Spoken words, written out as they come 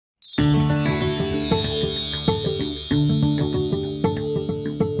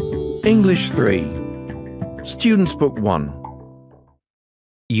English 3. Students Book 1.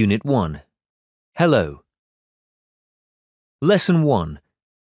 Unit 1. Hello. Lesson 1.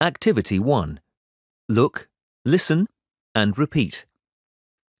 Activity 1. Look, listen, and repeat.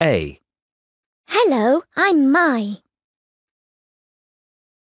 A. Hello, I'm Mai.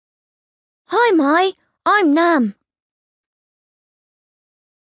 Hi, Mai. I'm Nam.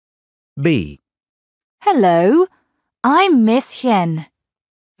 B. Hello, I'm Miss Hien.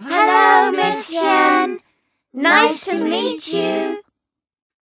 Hello, Miss Hien. Nice to meet you.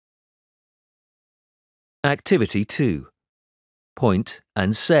 Activity 2. Point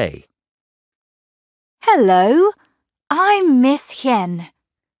and say. Hello, I'm Miss Hien.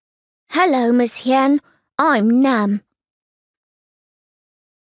 Hello, Miss Hien. I'm Nam.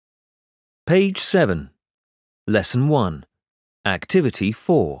 Page 7. Lesson 1. Activity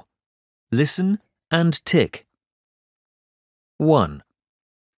 4. Listen and tick. 1.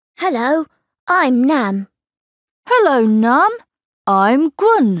 Hello, I'm Nam. Hello, Nam. I'm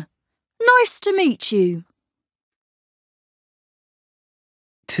Gun. Nice to meet you.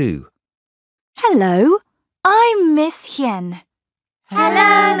 2. Hello, I'm Miss Hien.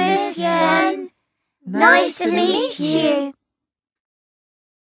 Hello, Miss Hien. Nice to meet you.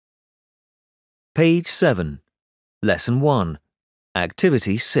 Page 7. Lesson 1.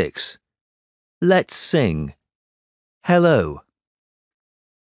 Activity 6. Let's sing. Hello.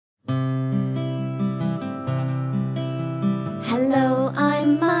 Hello,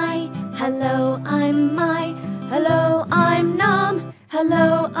 I'm Mai. Hello, I'm Mai. Hello, I'm Nam.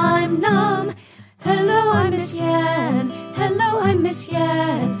 Hello, I'm Nam. Hello, I'm Miss Hien. Hello, I'm Miss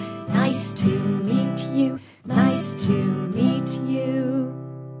Hien. Nice to meet you. Nice to meet you.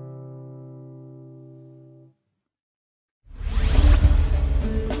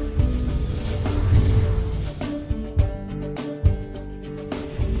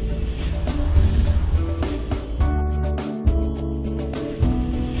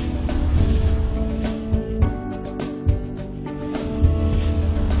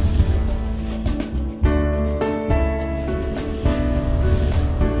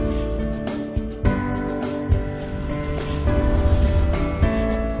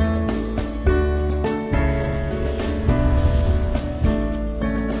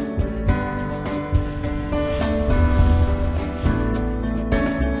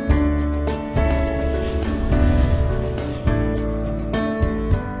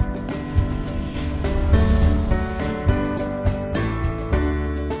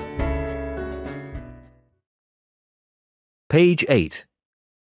 Page 8.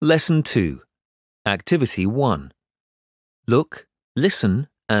 Lesson 2. Activity 1. Look, listen,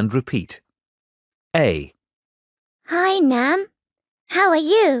 and repeat. A. Hi, Nam. How are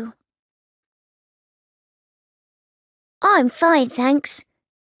you? I'm fine, thanks.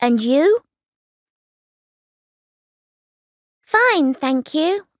 And you? Fine, thank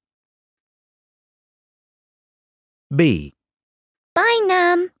you. B. Bye,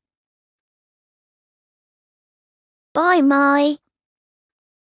 Nam. Bye, Mai.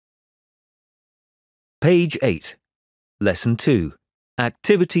 Page 8. Lesson 2.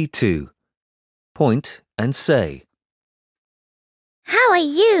 Activity 2. Point and say. How are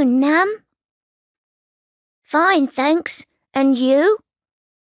you, Nam? Fine, thanks. And you?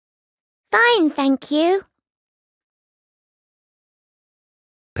 Fine, thank you.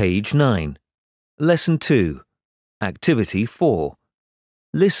 Page 9. Lesson 2. Activity 4.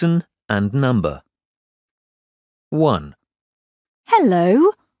 Listen and number. 1.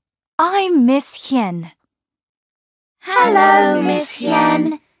 Hello, I'm Miss Hien. Hello, Miss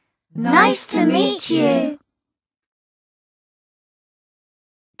Hien. Nice to meet you.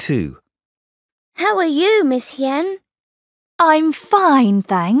 2. How are you, Miss Hien? I'm fine,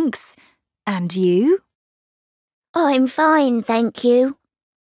 thanks. And you? I'm fine, thank you.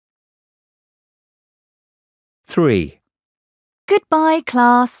 3. Goodbye,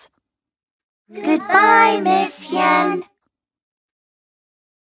 class. Goodbye, Miss Hien.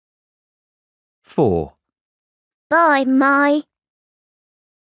 4. Bye, Mai.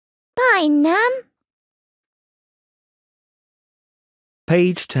 Bye, Nam.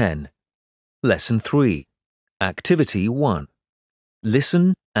 Page 10. Lesson 3. Activity 1.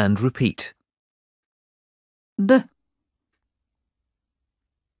 Listen and repeat. B.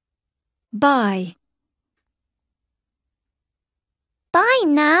 Bye. Bye,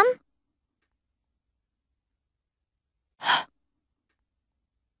 Nam.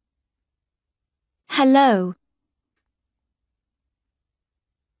 Hello.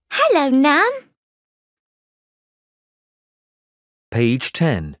 Hello, Nam. Page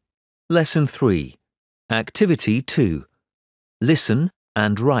 10. Lesson 3. Activity 2. Listen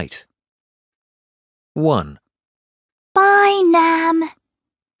and write. 1. Bye, Nam.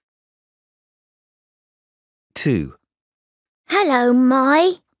 2. Hello,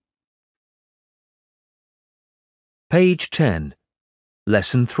 Mai. Page 10.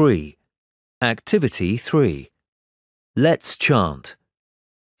 Lesson 3. Activity 3. Let's chant.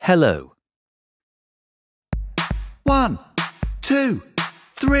 Hello. 1, 2,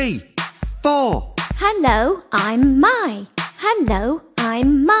 3, 4. Hello, I'm Mai. Hello,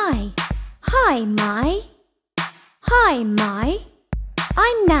 I'm Mai. Hi, Mai. Hi, Mai.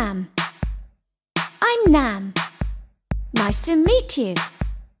 I'm Nam. I'm Nam. Nice to meet you.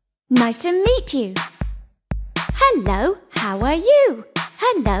 Nice to meet you. Hello, how are you?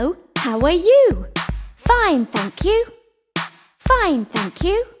 Hello, how are you? Fine, thank you. Fine, thank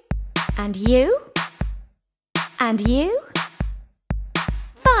you. And you? And you?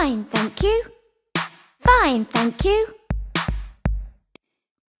 Fine, thank you. Fine, thank you.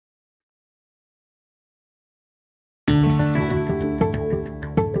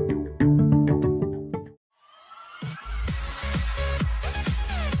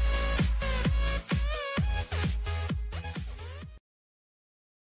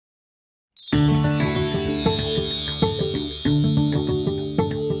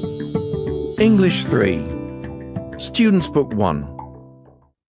 English 3. Students Book 1.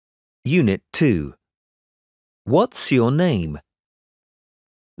 Unit 2. What's your name?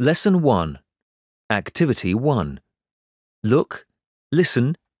 Lesson 1. Activity 1. Look,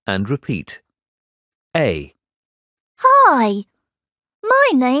 listen and repeat. A. Hi, my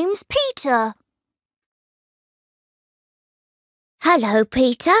name's Peter. Hello,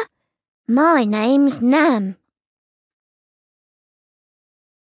 Peter. My name's Nam.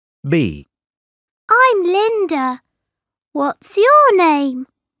 B. I'm Linda. What's your name?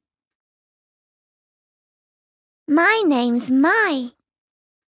 My name's Mai.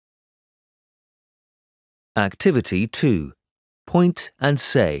 Activity 2. Point and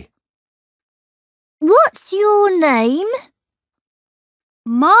say. What's your name?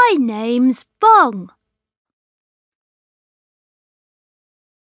 My name's Phùng.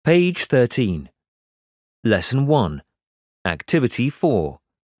 Page 13. Lesson 1. Activity 4.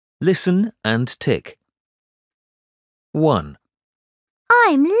 Listen and tick. 1.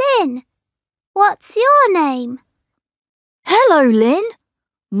 I'm Lynn. What's your name? Hello, Lynn.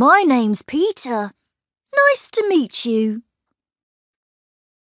 My name's Peter. Nice to meet you.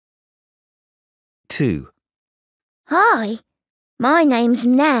 2. Hi, my name's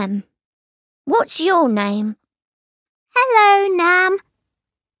Nam. What's your name? Hello, Nam.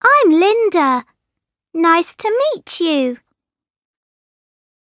 I'm Linda. Nice to meet you.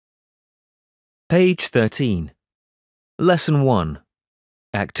 Page 13. Lesson 1.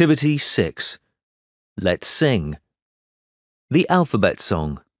 Activity 6. Let's sing. The alphabet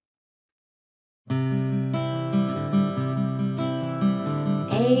song.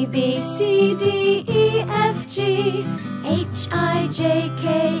 A, B, C, D, E, F, G, H, I, J,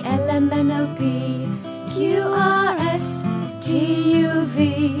 K, L, M, N, O, P, Q, R, S, T, U,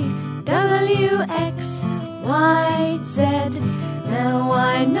 V, W, X, Y, Z. Now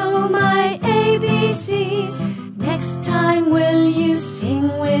I know my ABCs. Next time will you sing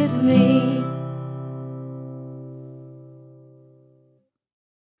with me?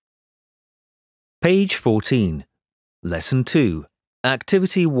 Page 14. Lesson 2.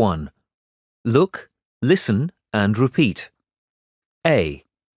 Activity 1. Look, listen and repeat. A.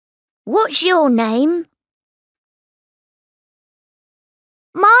 What's your name?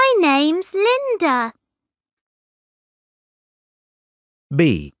 My name's Linda.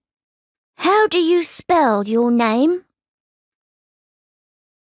 B. How do you spell your name?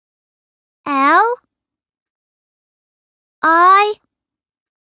 L I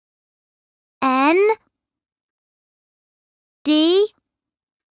N D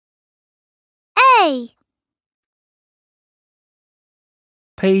A.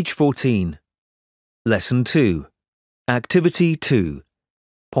 Page 14. Lesson 2. Activity 2.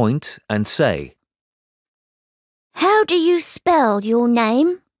 Point and say. How do you spell your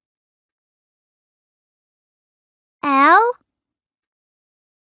name? L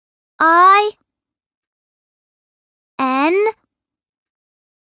I N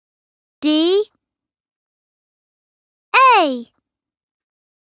D A.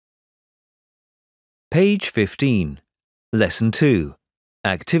 Page 15. Lesson 2.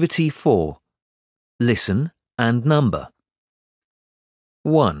 Activity 4. Listen and number.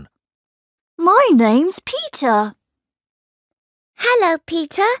 1. My name's Peter. Hello,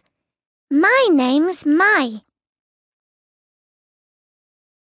 Peter. My name's Mai.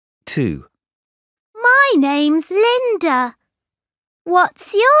 2. My name's Linda.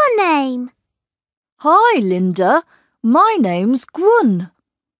 What's your name? Hi, Linda. My name's Gwyn.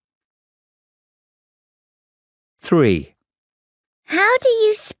 3. How do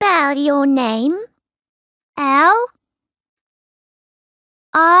you spell your name? L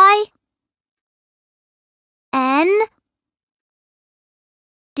I N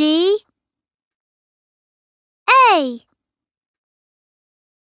D A.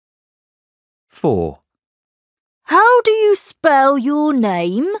 4. How do you spell your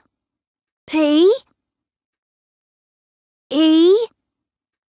name? P E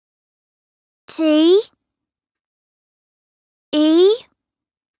T E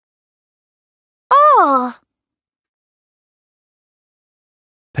R.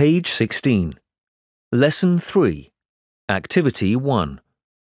 Page 16. Lesson 3. Activity 1.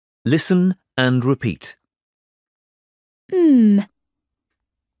 Listen and repeat.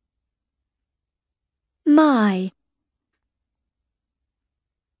 My.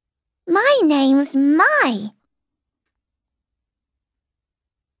 My name's Mai.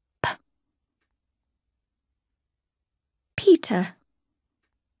 Peter.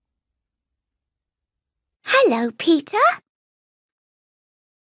 Hello, Peter.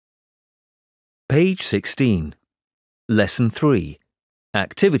 Page 16. Lesson 3.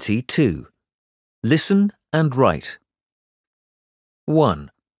 Activity 2. Listen and write.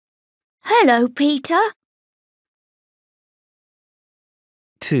 1. Hello, Peter.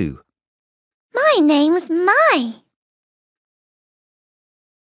 2. My name's Mai.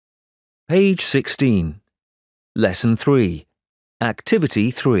 Page 16. Lesson 3. Activity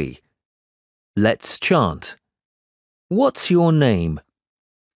 3. Let's chant. What's your name?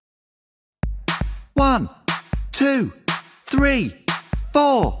 1, 2, 3,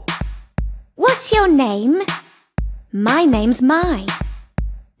 4. What's your name? My name's Mai.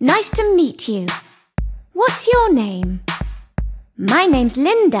 Nice to meet you. What's your name? My name's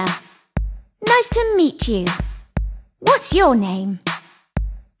Linda. Nice to meet you. What's your name?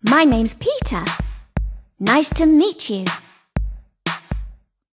 My name's Peter. Nice to meet you.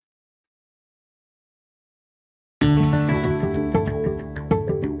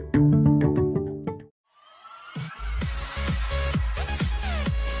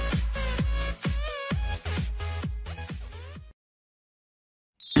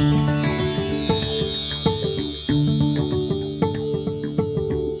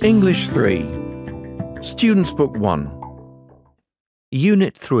 English 3. Students Book 1.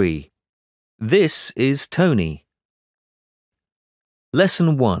 Unit 3. This is Tony.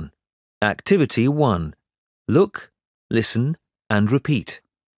 Lesson 1. Activity 1. Look, listen and repeat.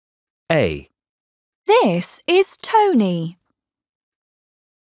 A. This is Tony.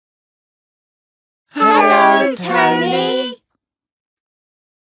 Hello, Tony.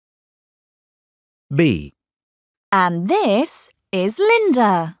 B. And this is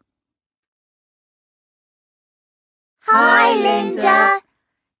Linda. Hi, Linda.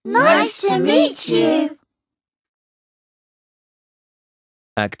 Nice to meet you.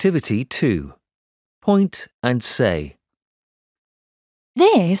 Activity 2. Point and say.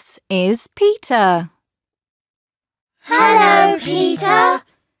 This is Peter. Hello, Peter.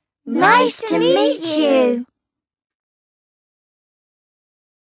 Nice to meet you.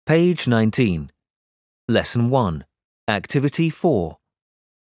 Page 19. Lesson 1. Activity 4.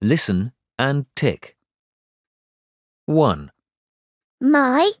 Listen and tick. 1.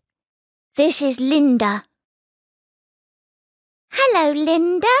 Mai, this is Linda. Hello,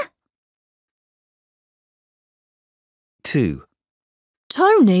 Linda. 2.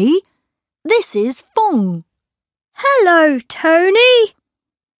 Tony, this is Phùng. Hello, Tony.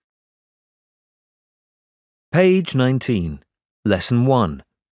 Page 19. Lesson 1.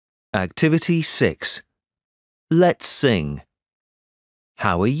 Activity 6. Let's sing.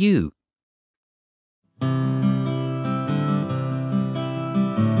 How are you?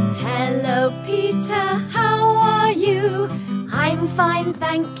 Hello, Peter, how are you? I'm fine,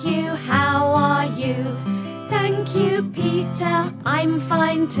 thank you, how are you? Thank you, Peter, I'm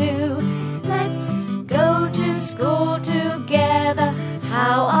fine too. Let's go to school together.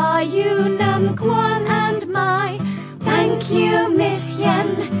 How are you, Num, Quan and Mai? Thank you, Miss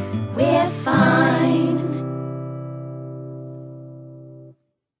Yen, we're fine.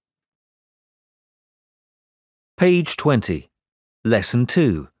 Page 20. Lesson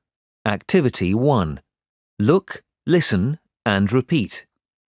 2. Activity 1. Look, listen and repeat.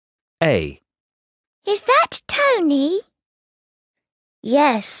 A. Is that Tony?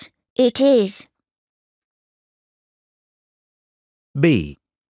 Yes, it is. B.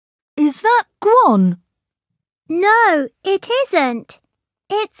 Is that Gwyn? No, it isn't.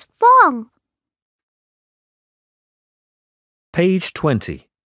 It's wrong. Page 20.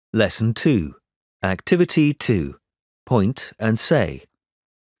 Lesson 2. Activity 2. Point and say.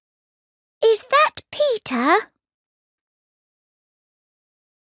 Is that Peter?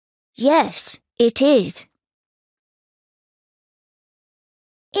 Yes, it is.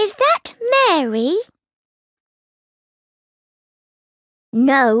 Is that Mary?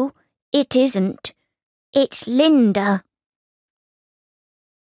 No, it isn't. It's Linda.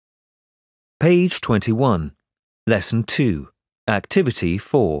 Page 21. Lesson 2. Activity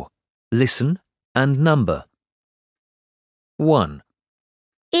 4. Listen and number. 1,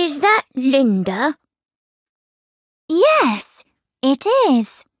 Is that Linda? Yes, it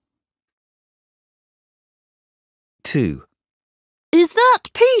is. 2, Is that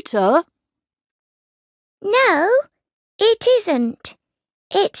Peter? No, it isn't.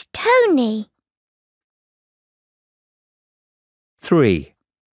 It's Tony. 3,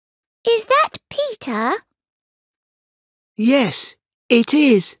 Is that Peter? Yes, it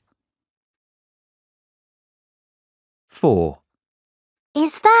is. 4,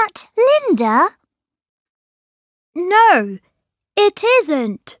 Is that Linda? No, it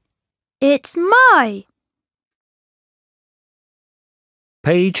isn't. It's my.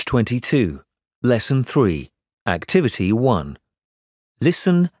 Page 22. Lesson 3. Activity 1.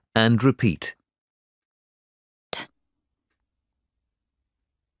 Listen and repeat.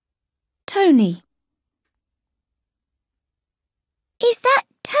 Tony. Is that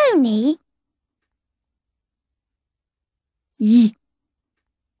Tony? Y.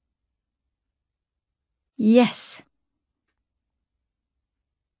 Yes.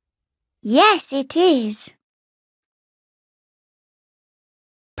 Yes, it is.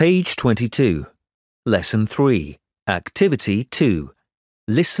 Page 22. Lesson 3. Activity 2.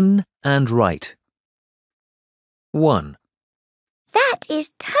 Listen and write. 1, That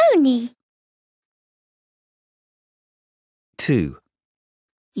is Tony. 2,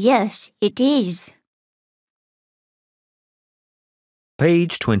 Yes, it is.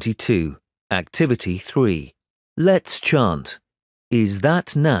 Page 22. Activity 3. Let's chant. Is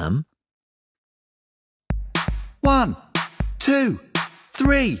that Nam? 1, 2,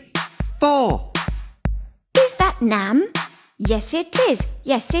 3, 4. Is that Nam? Yes, it is.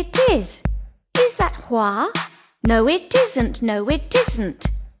 Yes, it is. Is that Hua? No, it isn't. No, it isn't.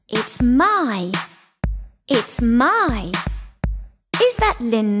 It's my. It's my. Is that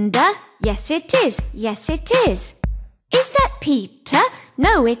Linda? Yes, it is. Yes, it is. Is that Peter?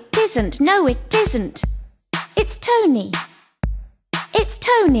 No, it isn't. No, it isn't. It's Tony. It's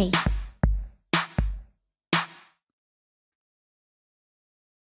Tony.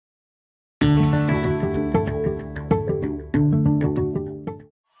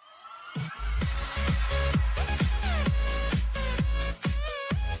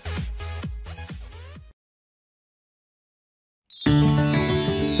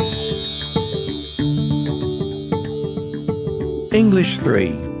 English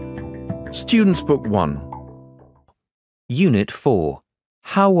 3. Students Book 1. Unit 4.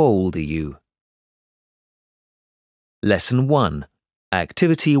 How old are you? Lesson 1.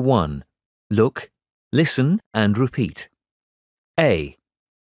 Activity 1. Look, listen and repeat. A,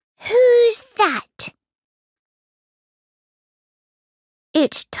 Who's that?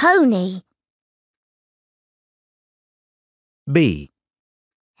 It's Tony. B,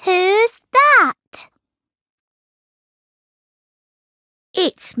 Who's that?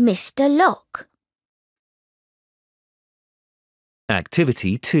 It's Mr. Locke.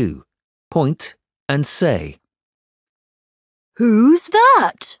 Activity 2. Point and say. Who's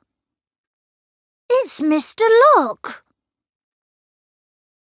that? It's Mr. Locke.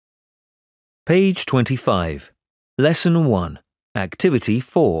 Page 25. Lesson 1. Activity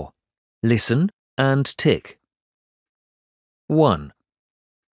 4. Listen and tick. 1,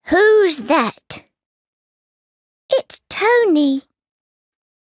 Who's that? It's Tony.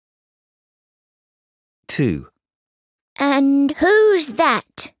 2, And who's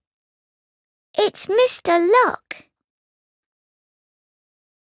that? It's Mr. Locke.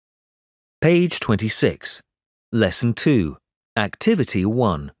 Page 26. Lesson 2. Activity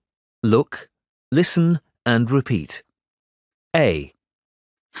 1. Look, listen and repeat. A,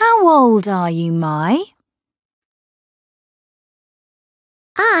 How old are you, Mai?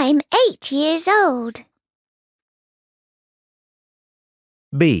 I'm 8 years old.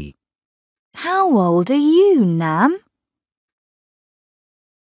 B, How old are you, Nam?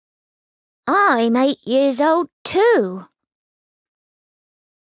 I'm 8 years old too.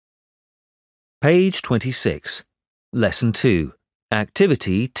 Page 26. Lesson 2.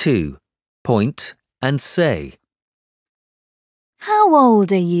 Activity 2. Point and say. How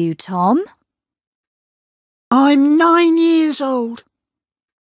old are you, Tom? I'm 9 years old.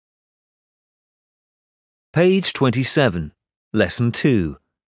 Page 27, Lesson 2.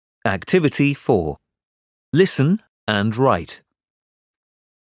 Activity 4. Listen and write.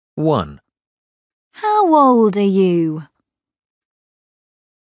 1. How old are you?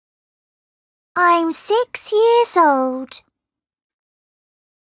 I'm 6 years old.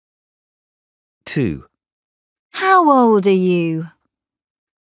 2. How old are you?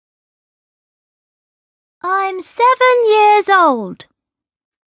 I'm 7 years old.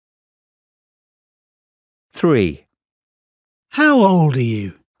 3. How old are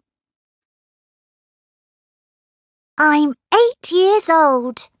you? I'm 8 years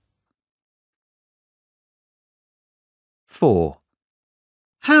old. 4.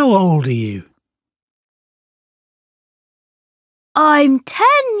 How old are you? I'm 10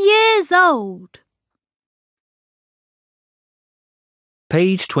 years old.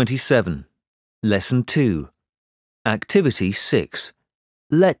 Page 27, Lesson 2. Activity 6.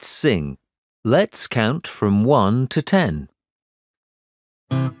 Let's sing. Let's count from 1 to 10.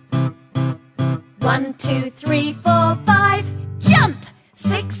 1, 2, 3, 4, 5, jump!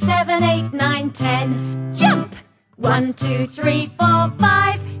 6, 7, 8, 9, 10, jump! 1, 2, 3, 4,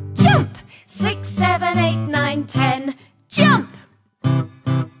 5, jump! 6, 7, 8, 9, 10, jump!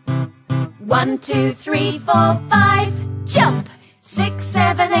 1, 2, 3, 4, 5, jump! 6,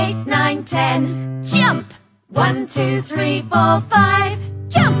 7, 8, 9, 10, jump! 1, 2, 3, 4, 5,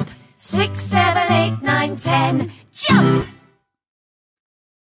 jump! 6, 7, 8, 9, 10, jump!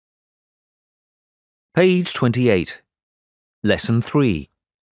 Page 28. Lesson 3.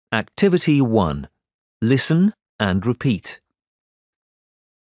 Activity 1. Listen and repeat.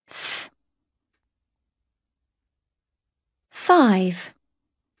 5.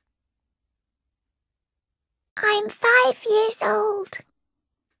 I'm 5 years old.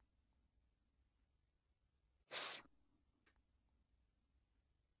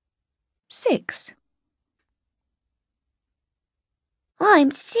 6.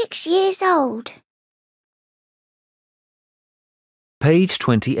 I'm 6 years old. Page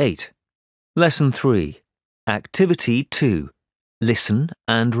 28. Lesson 3. Activity 2. Listen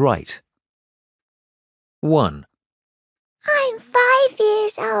and write. 1. I'm 5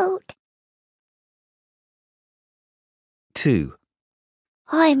 years old. 2.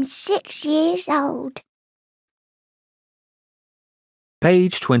 I'm 6 years old.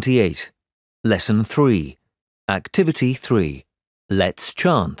 Page 28. Lesson 3. Activity 3. Let's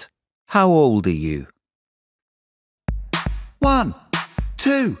chant. How old are you? 1,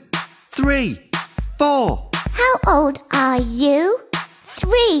 2, 3, 4. How old are you?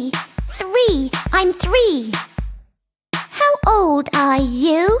 3. I'm 3. How old are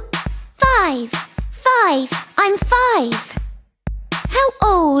you? 5. I'm 5. How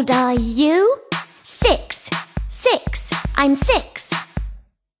old are you? 6. I'm 6.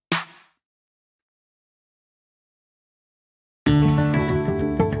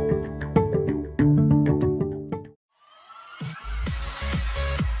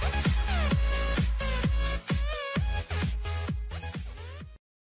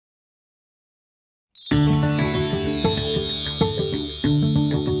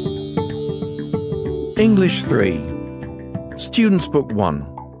 English 3. Students Book 1.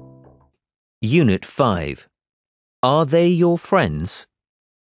 Unit 5. Are they your friends?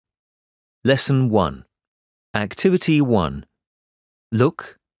 Lesson 1. Activity 1.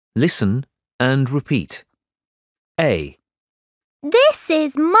 Look, listen and repeat. A. This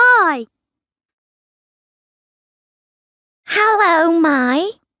is my. Hello,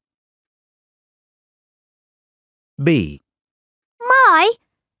 my. B. My?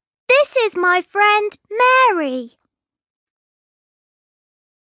 This is my friend Mary.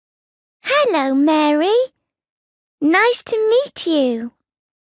 Hello, Mary. Nice to meet you.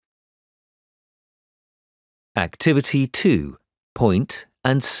 Activity 2. Point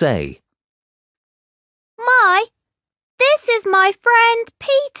and say. My? This is my friend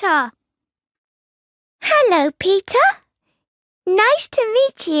Peter. Hello, Peter. Nice to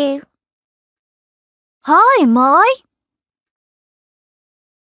meet you. Hi, my.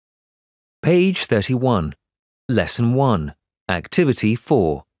 Page 31. Lesson 1. Activity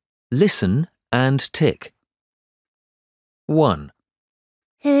 4. Listen and tick. 1.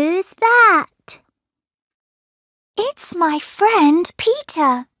 Who's that? It's my friend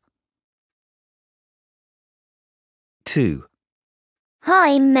Peter. 2.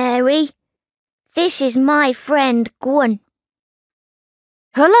 Hi, Mary. This is my friend Gwen.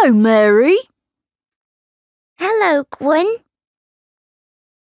 Hello, Mary. Hello, Gwen.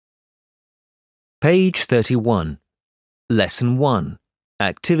 Page 31. Lesson 1,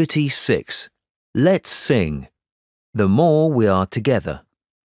 Activity 6. Let's sing. The more we are together.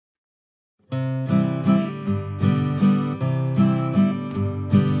 The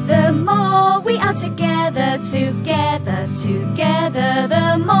more we are together, together, together.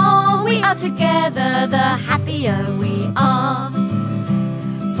 The more we are together, the happier we are.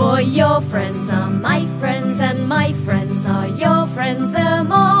 For your friends are my friends, and my friends are your friends. The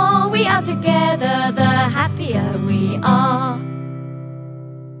more we are together, the happier we are.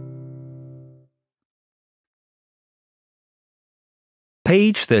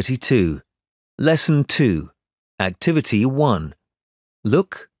 Page 32. Lesson 2. Activity 1.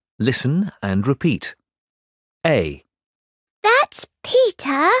 Look, listen and repeat. A. That's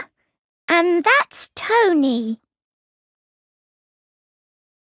Peter, and that's Tony.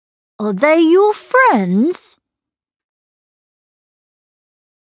 Are they your friends?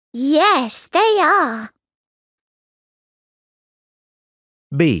 Yes, they are.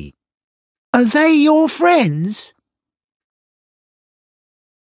 B. Are they your friends?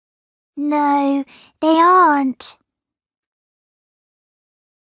 No, they aren't.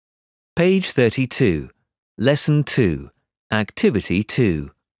 Page 32. Lesson 2. Activity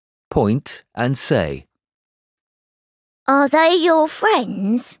 2. Point and say. Are they your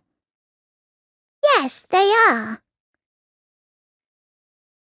friends? Yes, they are.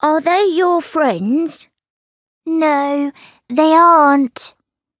 Are they your friends? No, they aren't.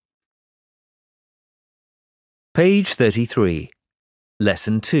 Page 33.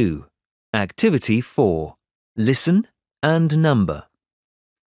 Lesson 2. Activity 4. Listen and number.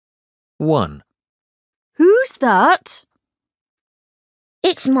 1. Who's that?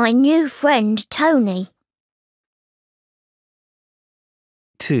 It's my new friend, Tony.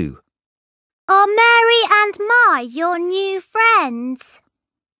 2. Are Mary and Ma your new friends?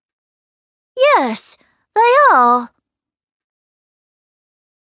 Yes, they are.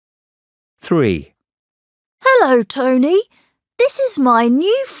 3. Hello, Tony. This is my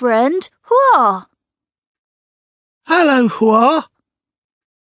new friend, Hua. Hello, Hua.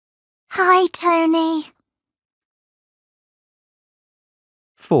 Hi, Tony.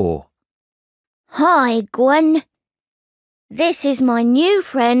 4. Hi, Gwen. This is my new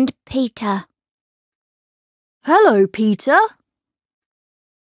friend, Peter. Hello, Peter.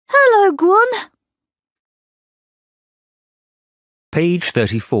 Hello, Gwen. Page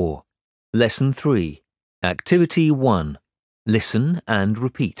 34. Lesson 3. Activity 1. Listen and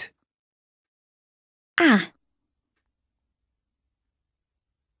repeat. Ah.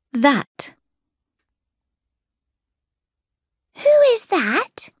 That. Who is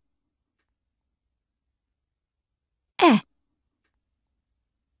that? Eh.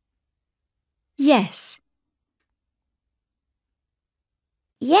 Yes.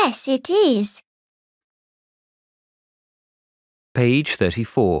 Yes, it is. Page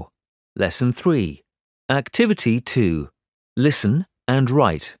 34. Lesson 3. Activity 2. Listen and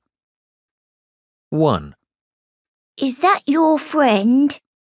write. 1. Is that your friend?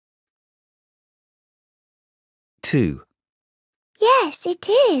 2. Yes, it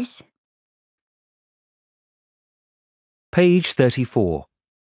is. Page 34.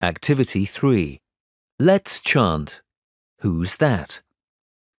 Activity 3. Let's chant. Who's that?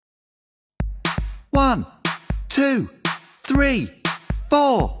 1, 2, 3,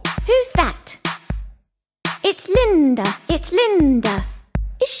 4. Who's that? It's Linda. It's Linda.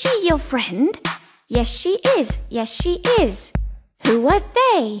 Is she your friend? Yes, she is. Yes, she is. Who are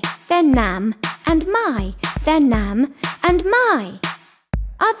they? They're Nam and Mai. They're Nam and Mai.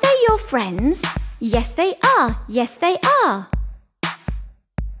 Are they your friends? Yes, they are. Yes, they are.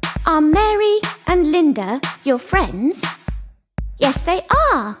 Are Mary and Linda your friends? Yes, they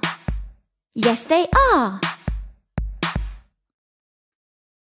are. Yes, they are.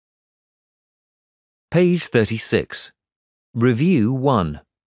 Page 36. Review 1.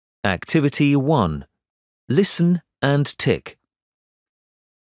 Activity 1. Listen and tick.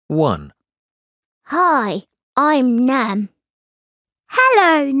 1. Hi, I'm Nam.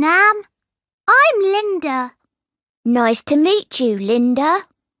 Hello, Nam. I'm Linda. Nice to meet you, Linda.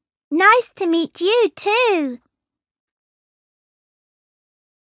 Nice to meet you too.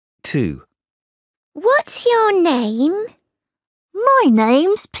 2. What's your name? My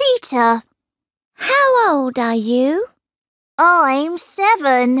name's Peter. How old are you? I'm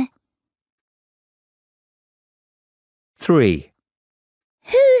 7. 3.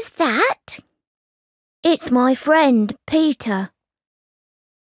 Who's that? It's my friend, Peter.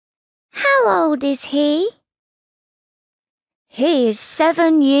 How old is he? He is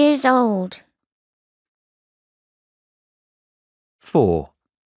 7 years old. 4.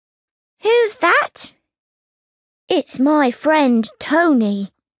 Who's that? It's my friend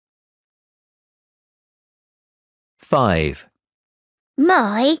Tony. 5.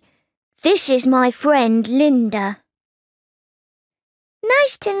 This is my friend Linda.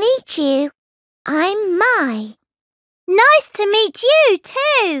 Nice to meet you. I'm Mai. Nice to meet you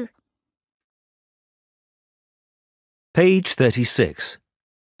too. Page 36.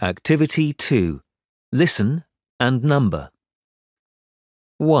 Activity 2. Listen and number.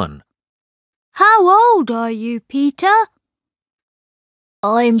 1. How old are you, Peter?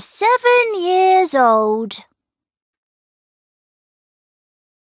 I'm 7 years old.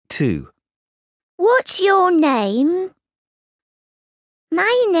 2. What's your name?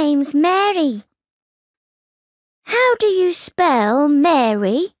 My name's Mary. How do you spell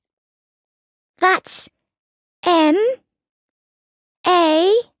Mary? That's M-A-R-Y.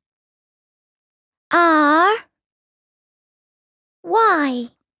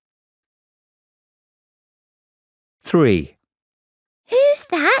 3. Who's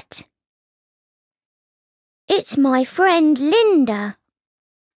that? It's my friend Linda.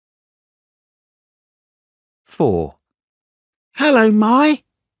 4. Hello, Mai.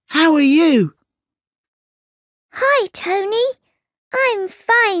 How are you? Hi, Tony. I'm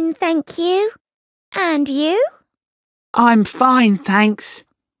fine, thank you. And you? I'm fine, thanks.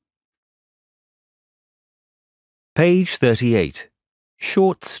 Page 38.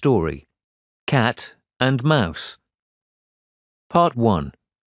 Short story. Cat and Mouse. Part 1.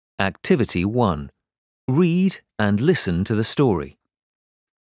 Activity 1. Read and listen to the story.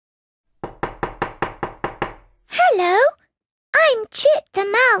 Hello, I'm Chip the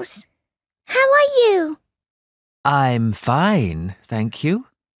Mouse. How are you? I'm fine, thank you.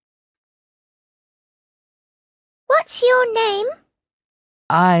 What's your name?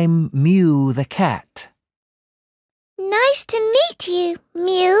 I'm Mew the cat. Nice to meet you,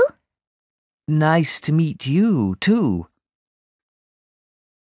 Mew. Nice to meet you, too.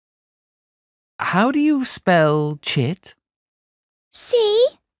 How do you spell chit? C-H-I-T.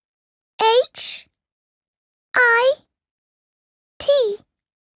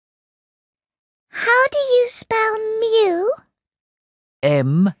 How do you spell Mew?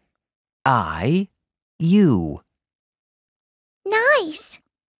 M-I-U. Nice.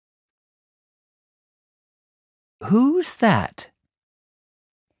 Who's that?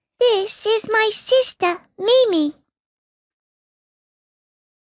 This is my sister, Mimi.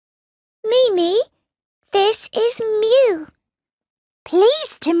 Mimi, this is Mew.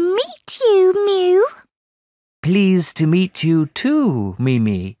 Pleased to meet you, Mew. Pleased to meet you too,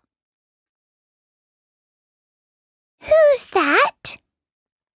 Mimi. Who's that?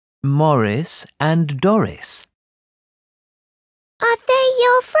 Morris and Doris. Are they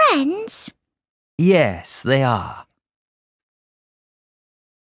your friends? Yes, they are.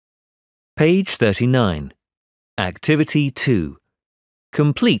 Page 39. Activity 2.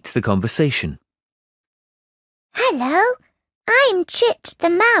 Complete the conversation. Hello, I'm Chit the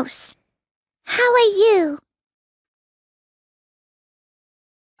Mouse. How are you?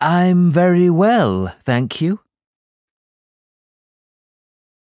 I'm very well, thank you.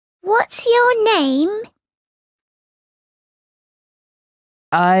 What's your name?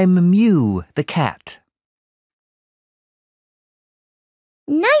 I'm Mew the cat.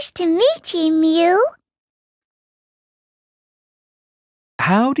 Nice to meet you, Mew.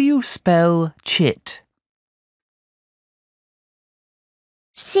 How do you spell chit?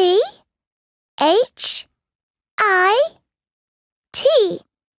 C-H-I-T.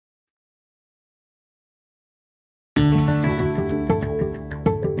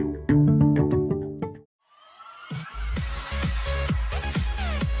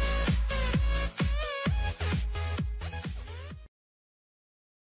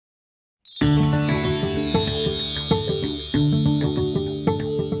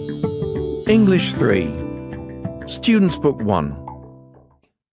 English 3. Students Book 1.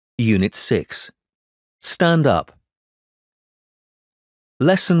 Unit 6. Stand up.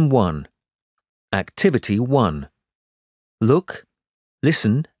 Lesson 1. Activity 1. Look,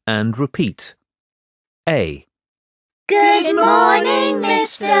 listen and repeat. A. Good morning,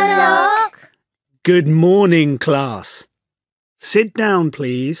 Mr. Locke. Good morning, class. Sit down,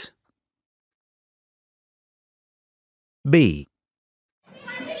 please. B.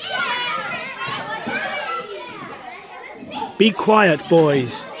 Be quiet,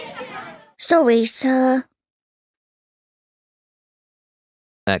 boys. Sorry, sir.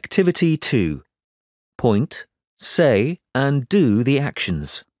 Activity 2. Point, say and do the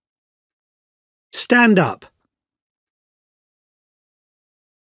actions. Stand up.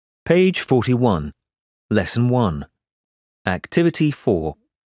 Page 41. Lesson 1. Activity 4.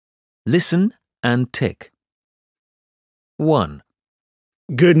 Listen and tick. 1.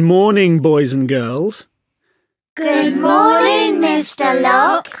 Good morning, boys and girls. Good morning, Mr.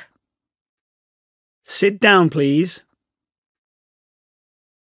 Locke. Sit down, please.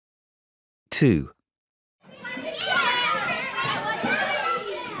 2.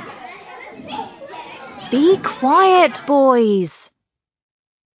 Be quiet, boys.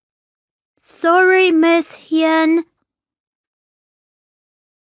 Sorry, Miss Hien.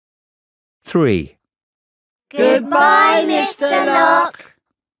 3. Goodbye, Mr. Locke.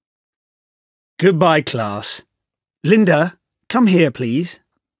 Goodbye, class. Linda, come here, please.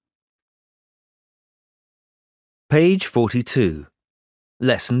 Page 42.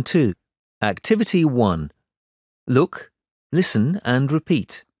 Lesson 2. Activity 1. Look, listen and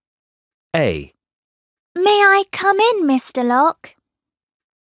repeat. A. May I come in, Mr. Locke?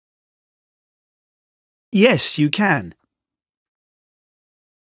 Yes, you can.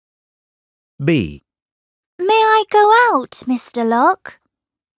 B. May I go out, Mr. Locke?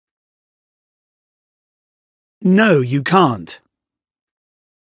 No, you can't.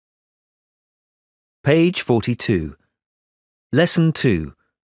 Page 42. Lesson 2.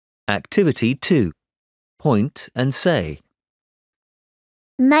 Activity 2. Point and say.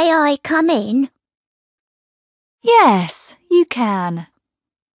 May I come in? Yes, you can.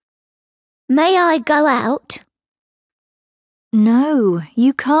 May I go out? No,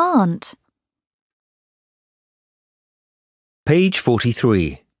 you can't. Page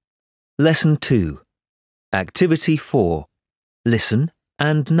 43. Lesson 2. Activity 4. Listen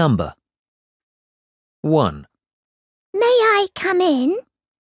and number. 1. May I come in?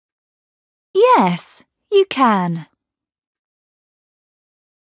 Yes, you can.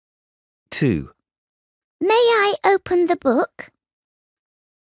 2. May I open the book?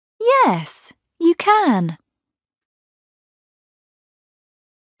 Yes, you can.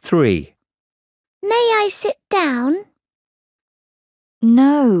 3. May I sit down?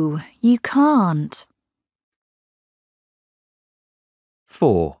 No, you can't.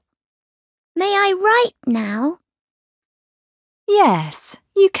 4. May I write now? Yes,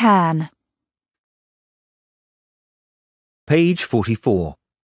 you can. Page 44.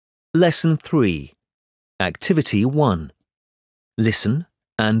 Lesson 3. Activity 1. Listen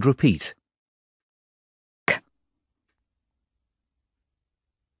and repeat.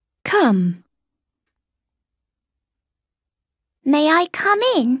 Come. May I come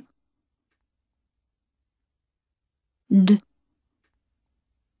in? D.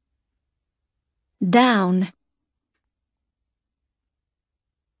 Down.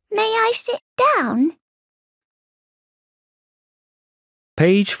 May I sit down?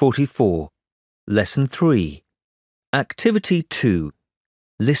 Page 44. Lesson 3. Activity 2.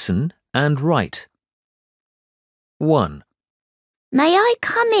 Listen and write. 1. May I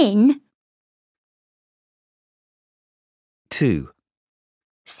come in? 2.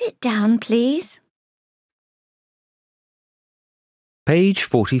 Sit down, please. Page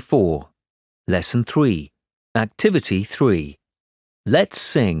 44. Lesson 3. Activity 3. Let's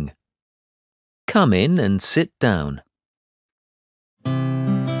sing. Come in and sit down.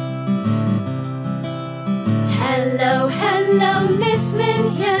 Hello, hello, Miss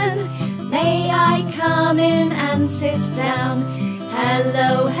Min Hien. May I come in and sit down?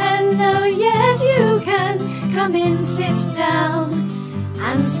 Hello, hello, yes you can. Come in, sit down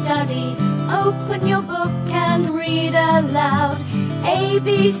and study. Open your book and read aloud. A,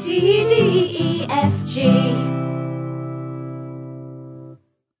 B, C, D, E, F, G.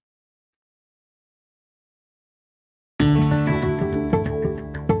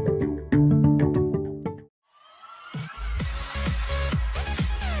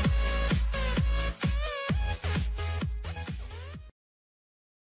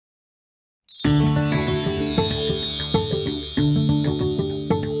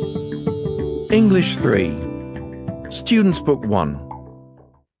 English 3. Students Book 1.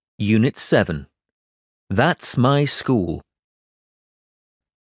 Unit 7. That's my school.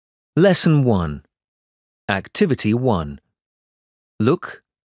 Lesson 1. Activity 1. Look,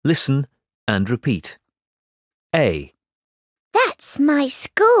 listen and repeat. A. That's my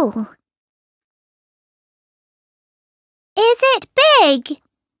school. Is it big?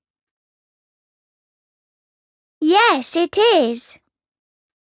 Yes, it is.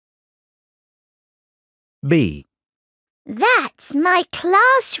 B. That's my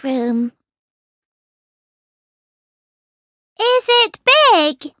classroom. Is it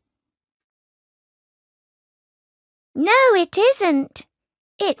big? No, it isn't.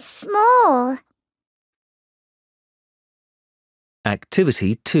 It's small.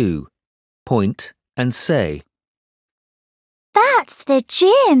 Activity 2. Point and say. That's the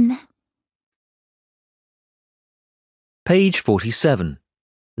gym. Page 47.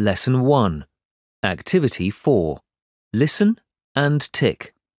 Lesson 1. Activity 4. Listen and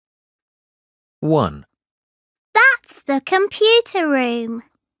tick. 1. That's the computer room.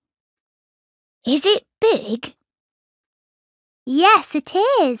 Is it big? Yes, it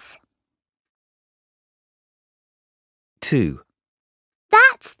is. 2.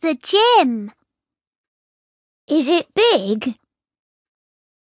 That's the gym. Is it big?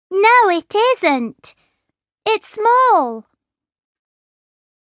 No, it isn't. It's small.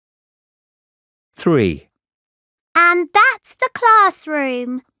 3. And that's the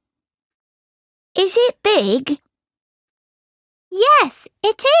classroom. Is it big? Yes,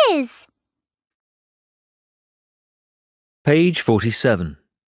 it is. Page 47.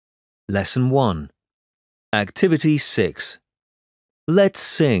 Lesson 1. Activity 6. Let's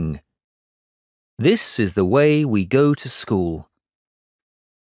sing. This is the way we go to school.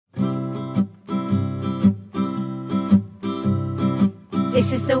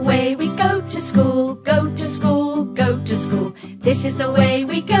 This is the way we go to school, go to school, go to school. This is the way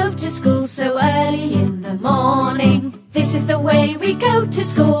we go to school so early in the morning. This is the way we go to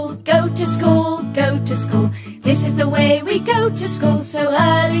school, go to school, go to school. This is the way we go to school so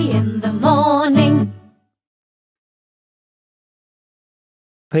early in the morning.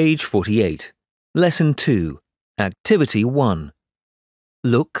 Page 48. Lesson 2. Activity 1.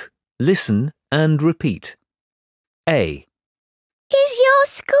 Look, listen and repeat. A. Is your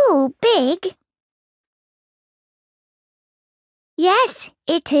school big? Yes,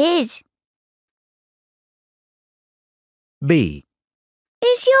 it is. B.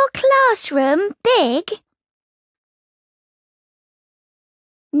 Is your classroom big?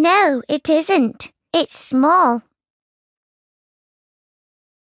 No, it isn't. It's small.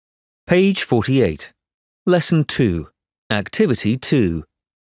 Page 48. Lesson 2. Activity 2.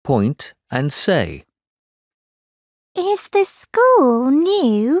 Point and say. Is the school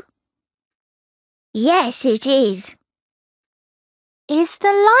new? Yes, it is. Is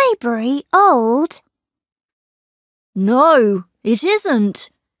the library old? No, it isn't.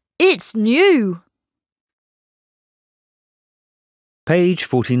 It's new. Page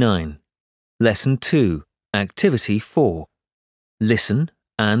 49. Lesson 2. Activity 4. Listen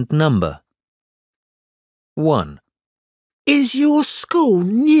and number. 1. Is your school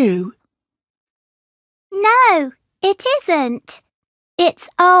new? No, it isn't. It's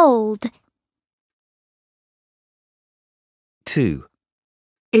old. 2.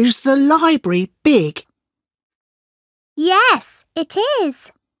 Is the library big? Yes, it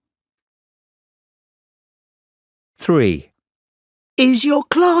is. 3. Is your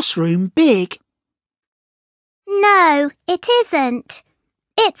classroom big? No, it isn't.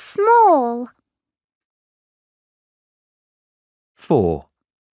 It's small. 4.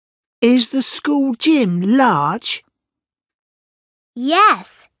 Is the school gym large?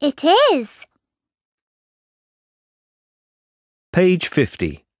 Yes, it is. Page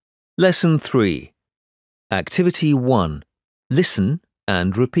 50. Lesson 3. Activity 1. Listen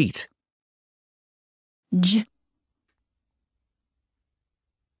and repeat. J.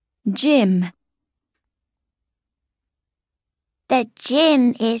 Gym. The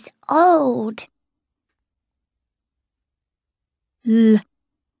gym is old. L.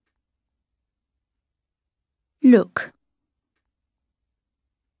 Look.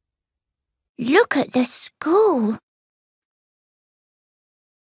 Look at the school.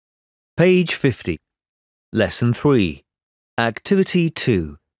 Page 50. Lesson 3. Activity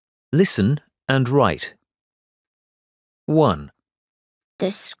 2. Listen and write. 1.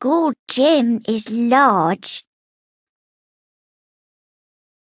 The school gym is large.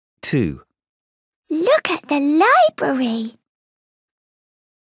 2. Look at the library.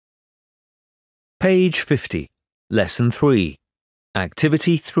 Page 50. Lesson 3.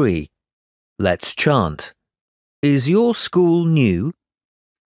 Activity 3. Let's chant. Is your school new?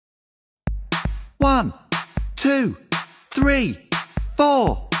 1, 2, 3,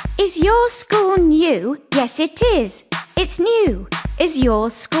 4. Is your school new? Yes, it is. It's new. Is your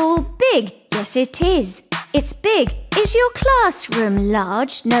school big? Yes, it is. It's big. Is your classroom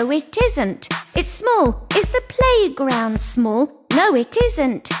large? No, it isn't. It's small. Is the playground small? No, it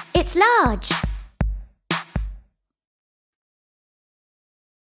isn't. It's large.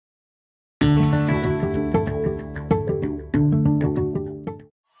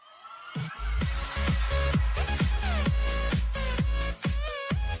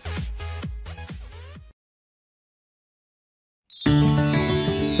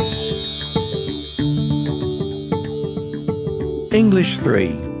 English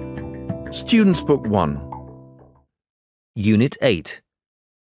 3. Students Book 1. Unit 8.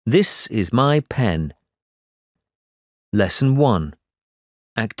 This is my pen. Lesson 1.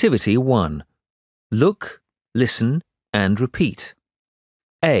 Activity 1. Look, listen and repeat.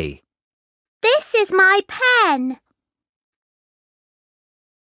 A. This is my pen.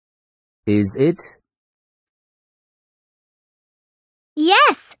 Is it?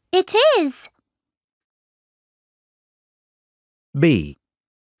 Yes, it is. B.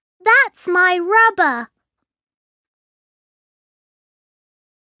 That's my rubber.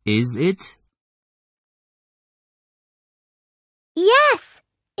 Is it? Yes,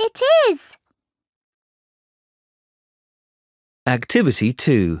 it is. Activity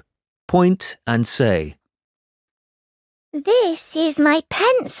 2. Point and say. This is my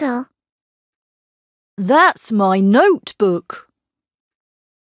pencil. That's my notebook.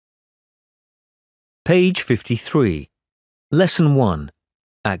 Page 53. Lesson 1.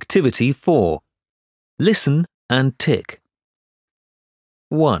 Activity 4. Listen and tick.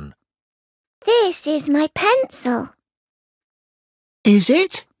 1. This is my pencil. Is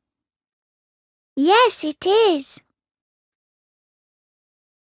it? Yes, it is.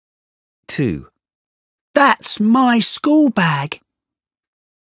 2. That's my school bag.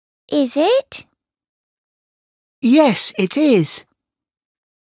 Is it? Yes, it is.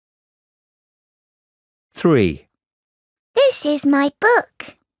 3. This is my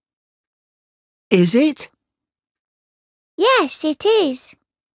book. Is it? Yes, it is.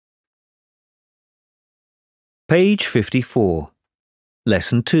 Page 54.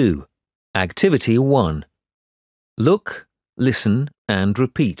 Lesson 2. Activity 1. Look, listen and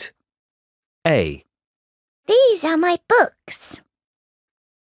repeat. A. These are my books.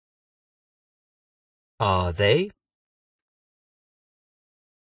 Are they?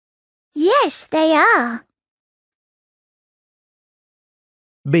 Yes, they are.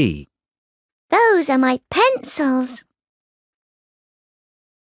 B. Those are my pencils.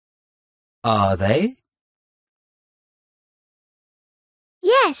 Are they?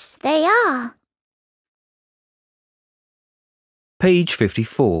 Yes, they are. Page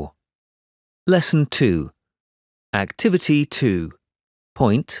 54. Lesson 2. Activity 2.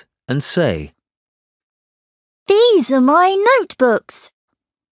 Point and say. These are my notebooks.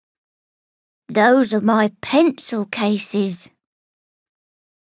 Those are my pencil cases.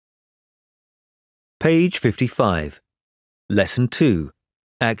 Page 55. Lesson 2.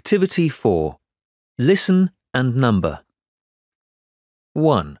 Activity 4. Listen and number.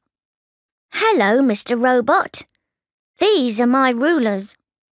 1. Hello, Mr. Robot. These are my rulers.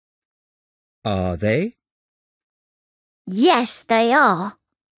 Are they? Yes, they are.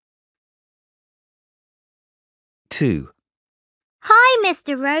 2. Hi,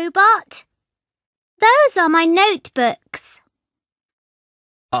 Mr. Robot. Those are my notebooks.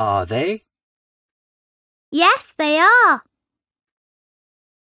 Are they? Yes, they are.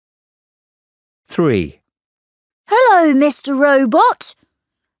 3. Hello, Mr. Robot.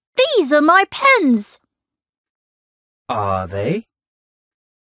 These are my pens. Are they?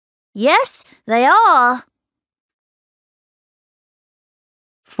 Yes, they are.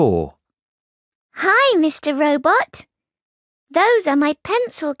 4. Hi, Mr. Robot. Those are my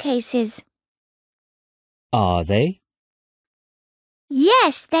pencil cases. Are they?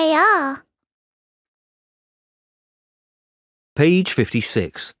 Yes, they are. Page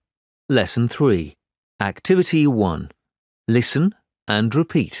 56. Lesson 3. Activity 1. Listen and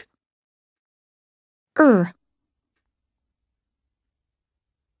repeat.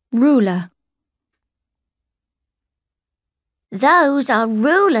 Ruler. Those are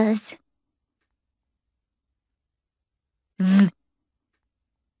rulers.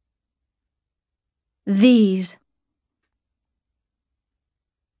 These.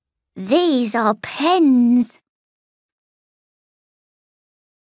 These are pens.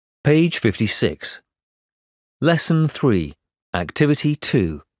 Page 56. Lesson 3. Activity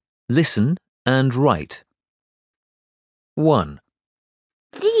 2. Listen and write. 1.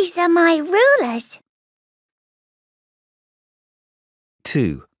 These are my rulers.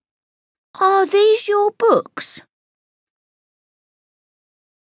 2. Are these your books?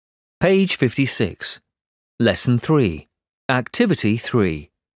 Page 56. Lesson 3. Activity 3.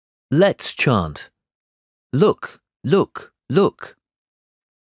 Let's chant. Look, look, look.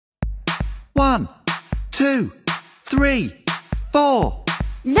 1, 2, 3, 4.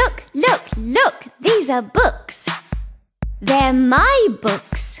 Look, look, look, these are books. They're my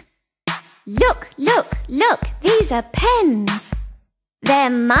books. Look, look, look, these are pens.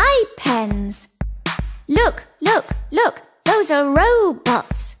 They're my pens. Look, look, look, those are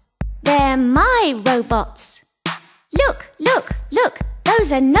robots. They're my robots. Look, look, look,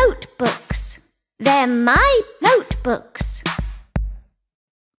 those are notebooks. They're my notebooks.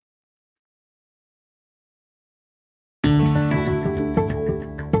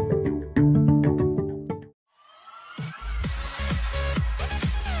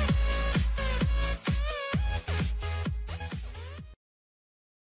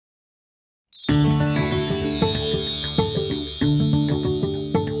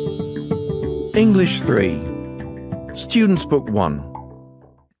 English 3. Students Book 1.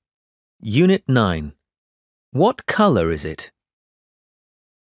 Unit 9. What colour is it?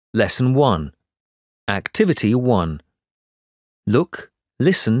 Lesson 1. Activity 1. Look,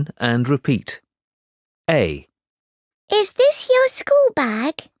 listen and repeat. A. Is this your school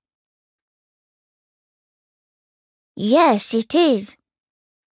bag? Yes, it is.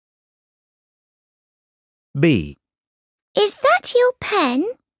 B. Is that your pen?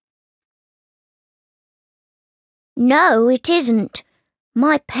 No, it isn't.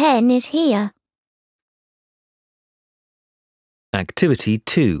 My pen is here. Activity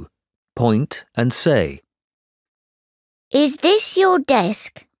 2. Point and say. Is this your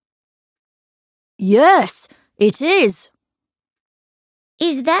desk? Yes, it is.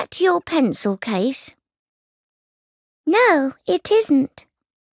 Is that your pencil case? No, it isn't.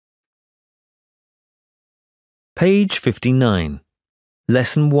 Page 59.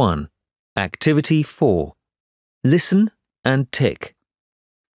 Lesson 1. Activity 4. Listen and tick.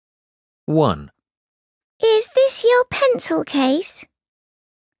 1. Is this your pencil case?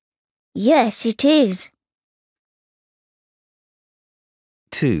 Yes, it is.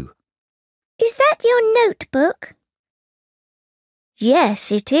 2. Is that your notebook?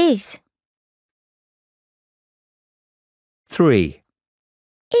 Yes, it is. 3.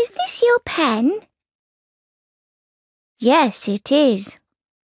 Is this your pen? Yes, it is.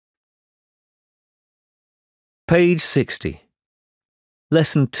 Page 60.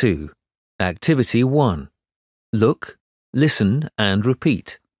 Lesson 2. Activity 1. Look, listen and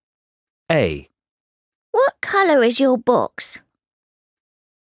repeat. A. What colour is your box?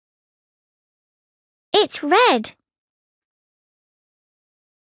 It's red.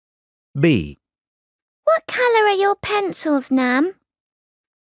 B. What colour are your pencils, Nam?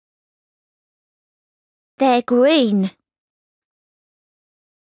 They're green.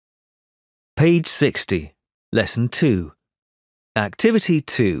 Page 60. Lesson 2. Activity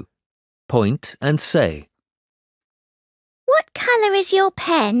 2. Point and say. What colour is your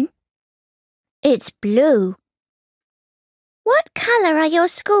pen? It's blue. What colour are your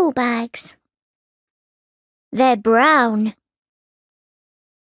school bags? They're brown.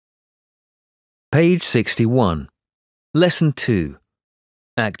 Page 61. Lesson 2.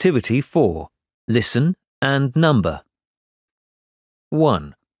 Activity 4. Listen and number.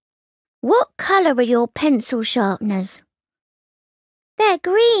 1. What colour are your pencil sharpeners? They're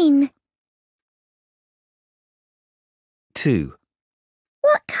green. 2.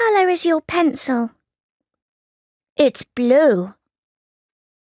 What colour is your pencil? It's blue.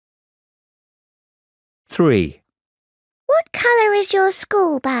 3. What colour is your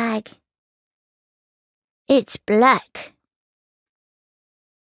school bag? It's black.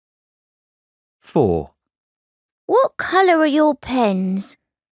 4. What colour are your pens?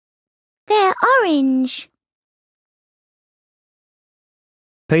 They're orange.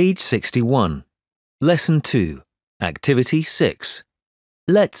 Page 61. Lesson 2. Activity 6.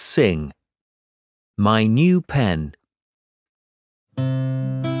 Let's sing. My new pen.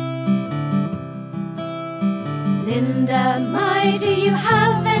 Linda, my, do you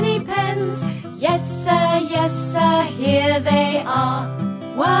have any pens? Yes, sir, here they are.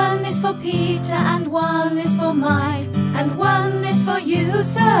 One is for Peter and one is for my, and one is for you,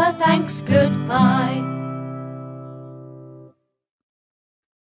 sir, thanks, goodbye.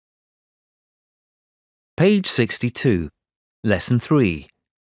 Page 62. Lesson 3.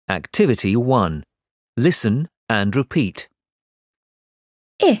 Activity 1. Listen and repeat.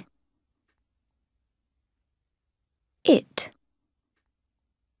 It.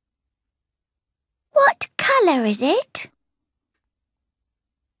 What colour is it?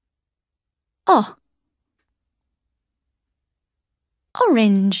 Oh.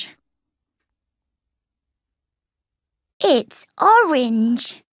 Orange. It's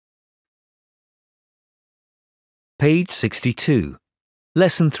orange. Page 62.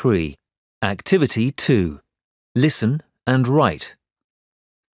 Lesson 3. Activity 2. Listen and write.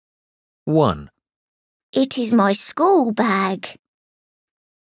 1. It is my school bag.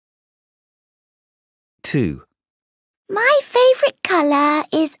 2. My favourite colour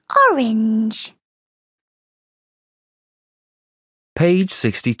is orange. Page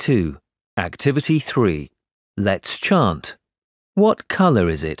 62. Activity 3. Let's chant. What colour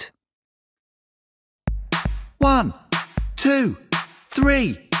is it? 1, 2,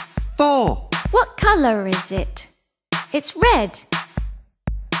 3, 4. What colour is it? It's red.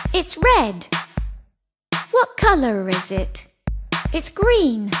 It's red. What colour is it? It's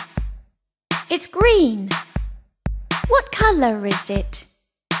green. It's green. What colour is it?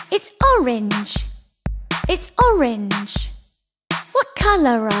 It's orange. It's orange. What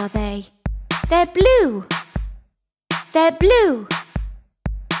colour are they? They're blue. They're blue.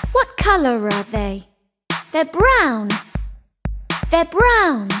 What colour are they? They're brown. They're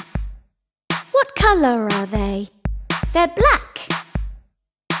brown. What colour are they? They're black.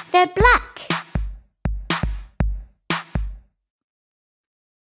 They're black.